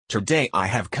Today I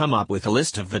have come up with a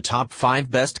list of the top 5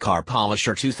 best car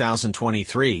polisher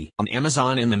 2023 on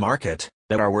Amazon in the market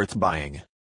that are worth buying.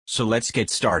 So let's get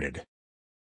started.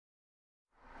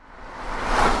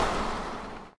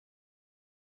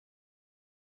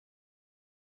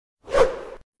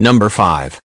 Number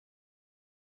 5.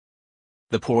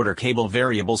 The Porter Cable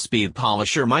Variable Speed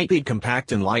Polisher might be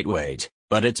compact and lightweight,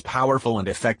 but it's powerful and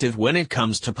effective when it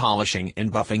comes to polishing and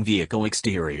buffing vehicle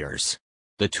exteriors.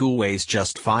 The tool weighs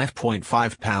just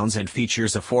 5.5 pounds and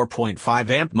features a 4.5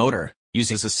 amp motor,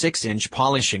 uses a 6-inch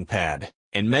polishing pad,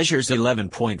 and measures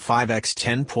 11.5 x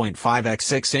 10.5 x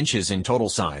 6 inches in total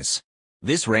size.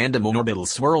 This random Orbital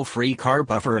swirl-free car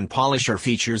buffer and polisher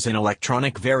features an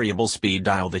electronic variable speed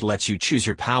dial that lets you choose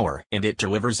your power, and it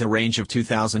delivers a range of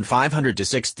 2,500 to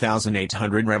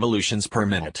 6,800 revolutions per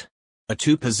minute. A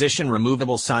 2-position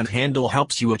removable side handle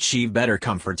helps you achieve better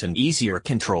comfort and easier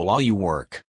control while you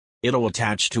work. It'll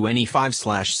attach to any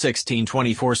 5/16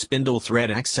 24 spindle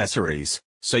thread accessories,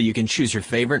 so you can choose your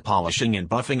favorite polishing and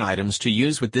buffing items to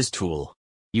use with this tool.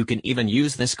 You can even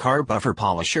use this car buffer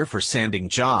polisher for sanding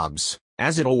jobs,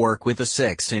 as it'll work with a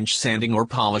 6-inch sanding or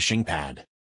polishing pad.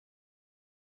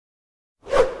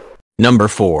 Number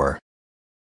 4.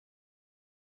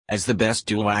 As the best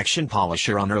dual-action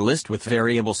polisher on our list with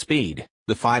variable speed,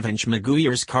 the 5-inch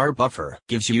Maguyers car buffer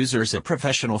gives users a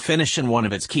professional finish, and one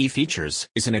of its key features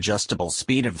is an adjustable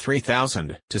speed of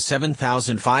 3,000 to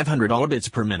 7,500 orbits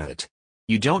per minute.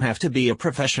 You don't have to be a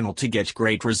professional to get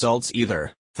great results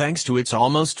either, thanks to its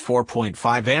almost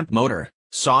 4.5 amp motor,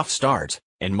 soft start,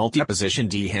 and multi-position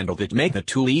D-handle that make the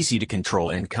tool easy to control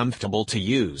and comfortable to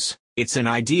use. It's an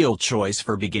ideal choice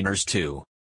for beginners too.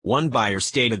 One buyer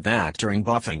stated that during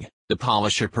buffing, the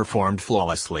polisher performed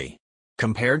flawlessly.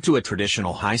 Compared to a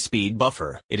traditional high-speed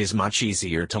buffer, it is much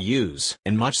easier to use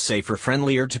and much safer,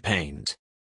 friendlier to paint.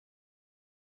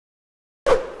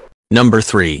 Number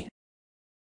 3.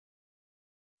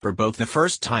 For both the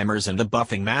first-timers and the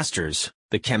buffing masters,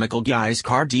 the Chemical Guys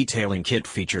Car Detailing Kit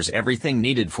features everything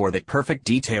needed for the perfect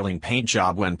detailing paint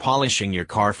job when polishing your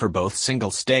car for both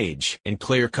single-stage and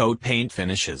clear-coat paint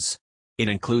finishes. It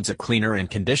includes a cleaner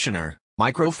and conditioner,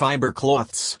 microfiber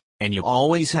cloths, and you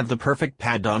always have the perfect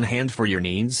pad on hand for your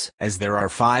needs, as there are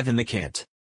 5 in the kit.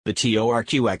 The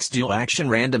TORQX Dual Action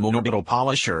Random Orbital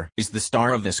Polisher is the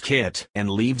star of this kit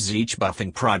and leaves each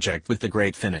buffing project with a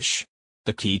great finish.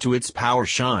 The key to its power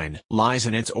shine lies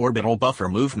in its orbital buffer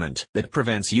movement that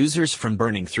prevents users from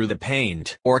burning through the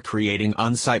paint or creating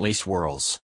unsightly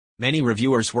swirls. Many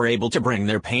reviewers were able to bring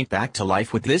their paint back to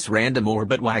life with this random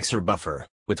orbit waxer buffer,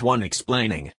 with one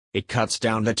explaining, "It cuts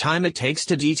down the time it takes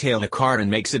to detail a car and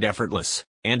makes it effortless,"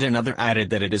 and another added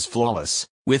that it is flawless,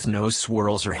 with no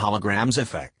swirls or holograms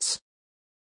effects.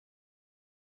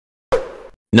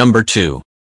 Number 2.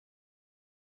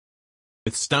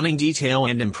 With stunning detail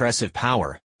and impressive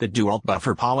power, the Dual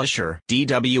Buffer Polisher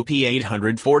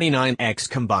DWP849X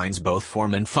combines both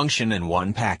form and function in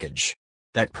one package.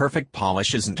 That perfect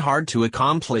polish isn't hard to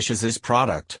accomplish, as this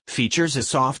product features a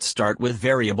soft start with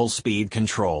variable speed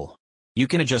control. You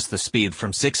can adjust the speed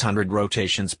from 600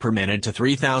 rotations per minute to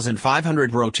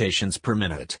 3,500 rotations per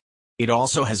minute. It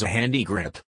also has a handy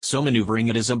grip, so maneuvering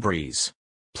it is a breeze.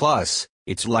 Plus,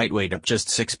 it's lightweight at just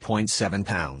 6.7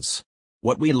 pounds.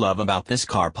 What we love about this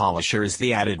car polisher is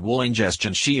the added wool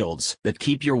ingestion shields that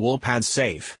keep your wool pads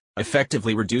safe,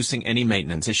 effectively reducing any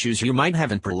maintenance issues you might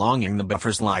have and prolonging the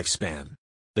buffer's lifespan.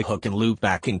 The hook and loop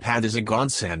backing pad is a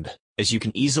godsend, as you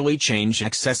can easily change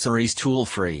accessories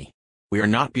tool-free. We are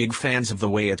not big fans of the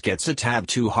way it gets a tad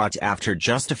too hot after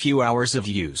just a few hours of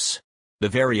use. The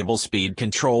variable speed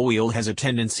control wheel has a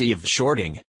tendency of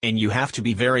shorting, and you have to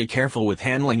be very careful with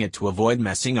handling it to avoid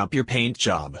messing up your paint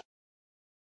job.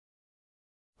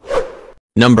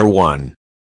 Number 1.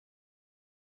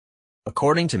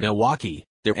 According to Milwaukee,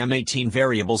 their M18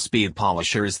 Variable Speed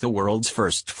Polisher is the world's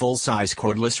first full-size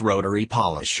cordless rotary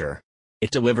polisher.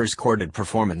 It delivers corded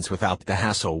performance without the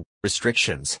hassle,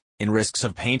 restrictions, and risks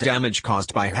of paint damage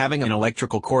caused by having an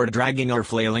electrical cord dragging or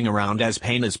flailing around as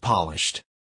paint is polished.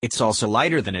 It's also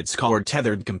lighter than its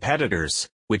cord-tethered competitors,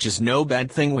 which is no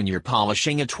bad thing when you're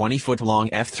polishing a 20-foot-long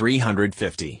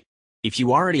F350. If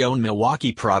you already own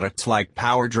Milwaukee products like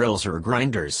power drills or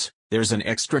grinders, there's an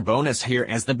extra bonus here,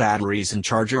 as the batteries and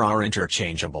charger are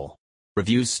interchangeable.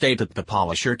 Reviews state that the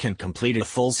polisher can complete a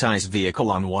full-size vehicle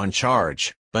on one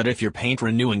charge, but if your paint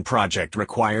renewing project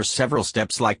requires several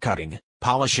steps like cutting,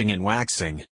 polishing and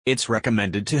waxing, it's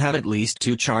recommended to have at least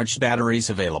 2 charged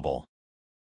batteries available.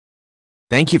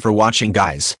 Thank you for watching,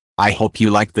 guys. I hope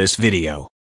you liked this video.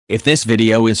 If this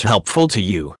video is helpful to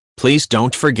you, please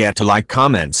don't forget to like,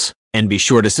 comments, and be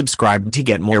sure to subscribe to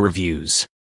get more reviews.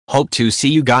 Hope to see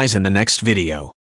you guys in the next video.